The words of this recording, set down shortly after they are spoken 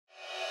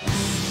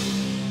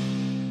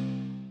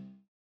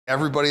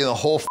Everybody in the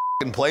whole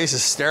fucking place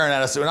is staring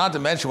at us. Not to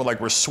mention,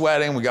 we're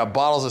sweating. We got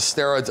bottles of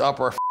steroids up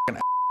our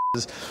fucking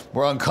asses.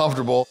 We're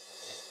uncomfortable.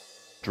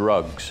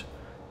 Drugs,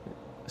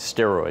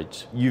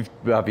 steroids. You've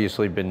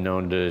obviously been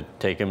known to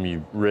take them.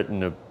 You've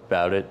written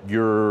about it.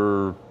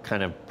 Your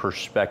kind of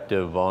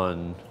perspective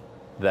on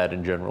that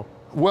in general?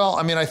 Well,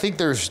 I mean, I think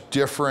there's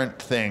different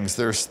things.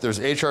 There's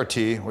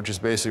HRT, which is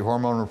basically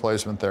hormone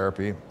replacement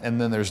therapy,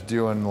 and then there's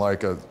doing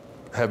like a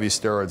heavy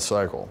steroid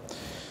cycle.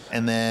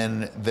 And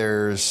then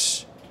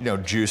there's,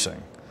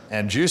 juicing.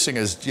 And juicing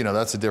is,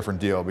 that's a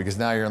different deal because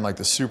now you're in like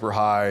the super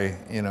high,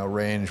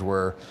 range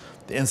where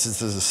the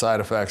instances of side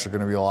effects are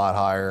going to be a lot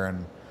higher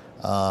and,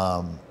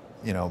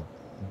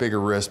 bigger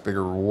risk,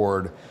 bigger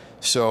reward.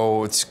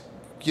 So it's,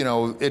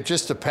 it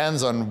just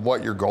depends on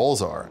what your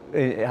goals are.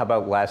 How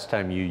about last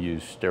time you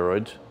used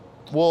steroids?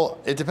 Well,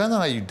 it depends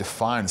on how you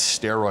define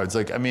steroids.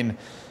 Like, I mean,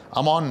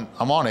 I'm on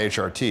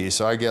HRT,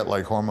 so I get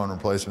like hormone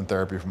replacement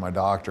therapy from my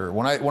doctor.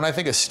 When I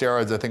think of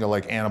steroids, I think of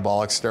like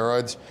anabolic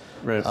steroids.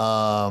 Right.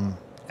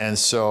 And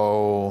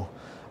so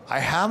I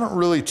haven't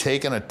really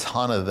taken a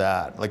ton of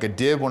that. Like I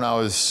did when I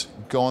was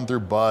going through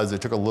buds. I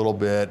took a little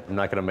bit. I'm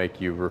not going to make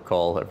you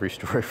recall every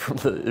story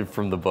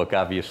from the book,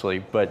 obviously,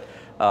 but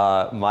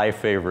my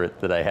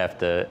favorite that I have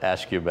to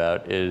ask you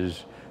about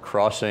is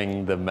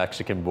crossing the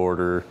Mexican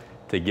border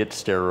to get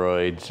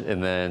steroids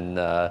and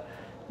then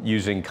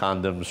using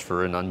condoms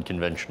for an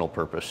unconventional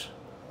purpose.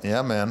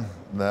 Yeah, man,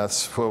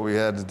 that's what we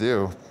had to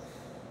do.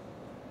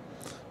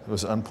 It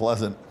was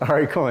unpleasant. All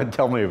right, go ahead,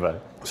 tell me about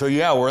it. So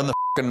yeah, we're in the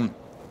fucking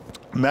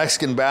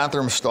Mexican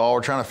bathroom stall.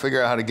 We're trying to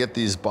figure out how to get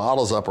these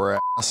bottles up our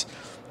ass.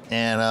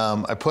 And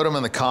I put them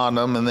in the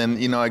condom, and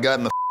then, I got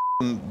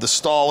in the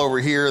stall over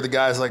here. The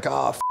guy's like,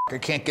 oh, I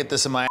can't get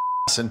this in my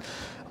ass. And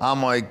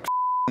I'm like,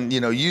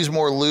 use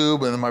more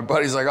lube. And then my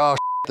buddy's like, oh,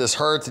 this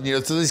hurts.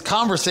 And, so these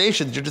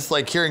conversations, you're just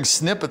like hearing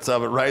snippets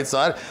of it, right?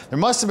 So there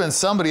must have been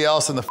somebody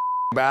else in the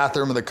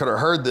bathroom that could have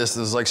heard this.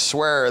 That was like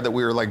swear that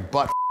we were like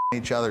butt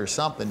each other or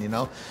something,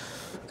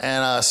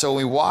 And so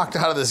we walked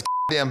out of this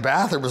damn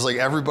bathroom. It was like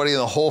everybody in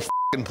the whole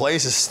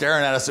place is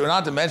staring at us.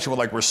 Not to mention,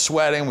 we're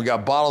sweating. We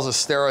got bottles of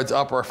steroids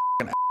up our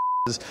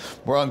asses.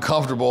 We're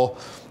uncomfortable.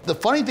 The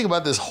funny thing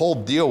about this whole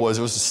deal was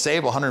it was to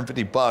save $150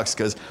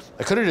 because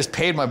I could have just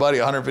paid my buddy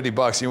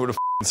 $150 and he would have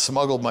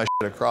smuggled my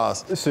shit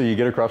across. So you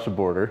get across the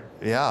border.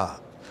 Yeah.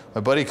 My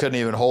buddy couldn't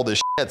even hold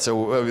his shit.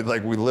 So we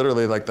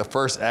literally, like the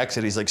first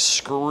exit, he's like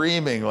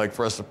screaming like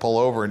for us to pull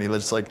over, and he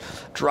just like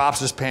drops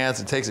his pants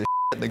and takes his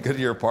shit in the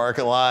Goodyear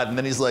parking lot. And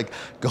then he's like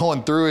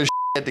going through his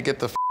shit to get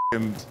the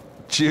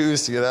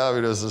juice, I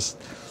mean, it was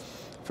just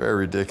very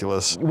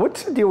ridiculous.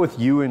 What's the deal with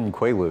you and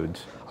Quaaludes?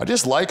 I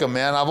just like them,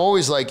 man. I've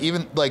always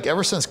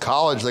ever since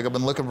college, I've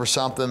been looking for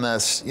something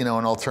that's, an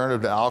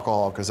alternative to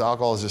alcohol, because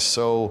alcohol is just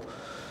so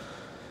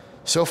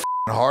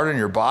hard on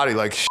your body.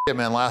 Like shit,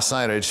 man, last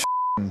night I just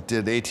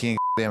did 18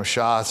 damn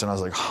shots and I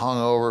was like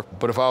hungover.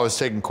 But if I was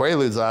taking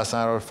Quaaludes last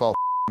night, I would have felt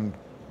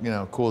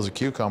cool as a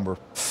cucumber.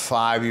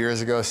 6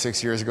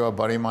 years ago, a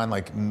buddy of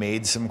mine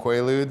made some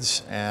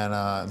Quaaludes,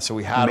 and so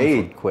we had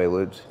made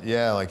Quaaludes.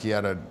 Yeah, like he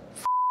had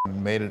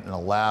made it in a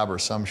lab or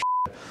some shit.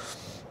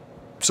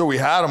 So we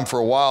had them for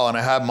a while, and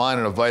I had mine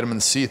in a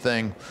vitamin C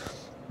thing.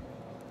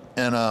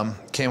 And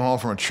came home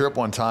from a trip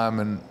one time,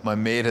 and my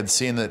maid had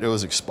seen that it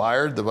was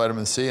expired, the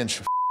vitamin C, and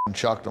she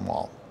chucked them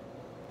all.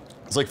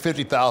 It's like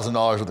 $50,000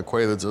 worth of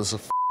Quaaludes. It was a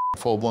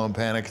full-blown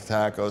panic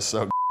attack. I was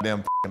so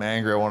damn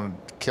angry. I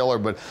wanted to kill her,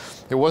 but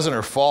it wasn't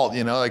her fault.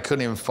 I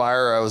couldn't even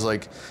fire her. I was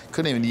like,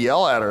 couldn't even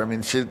yell at her. I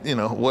mean, she,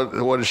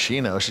 what does she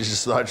know? She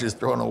just thought she was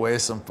throwing away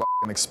some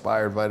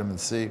expired vitamin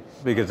C.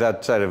 Because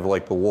outside of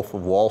like the Wolf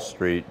of Wall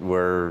Street,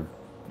 where,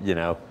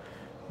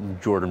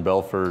 Jordan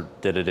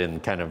Belfort did it in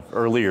kind of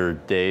earlier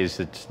days,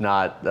 it's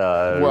not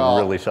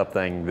really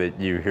something that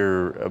you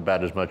hear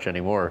about as much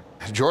anymore.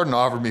 Jordan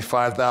offered me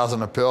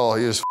 $5,000 a pill.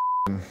 He was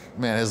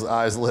man, his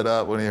eyes lit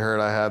up when he heard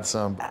I had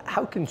some.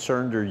 How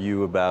concerned are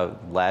you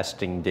about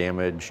lasting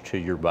damage to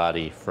your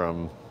body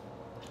from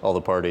all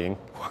the partying?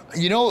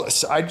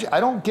 I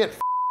don't get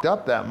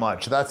up that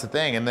much. That's the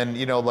thing. And then,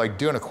 like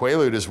doing a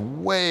Quaalude is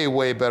way,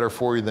 way better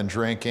for you than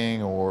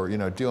drinking or,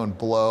 doing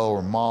blow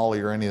or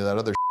Molly or any of that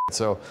other shit.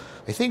 So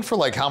I think for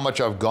like how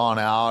much I've gone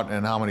out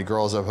and how many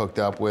girls I've hooked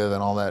up with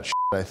and all that shit,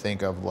 I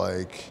think I've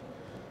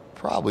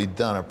probably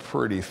done a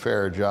pretty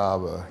fair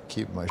job of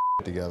keeping my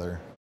shit together.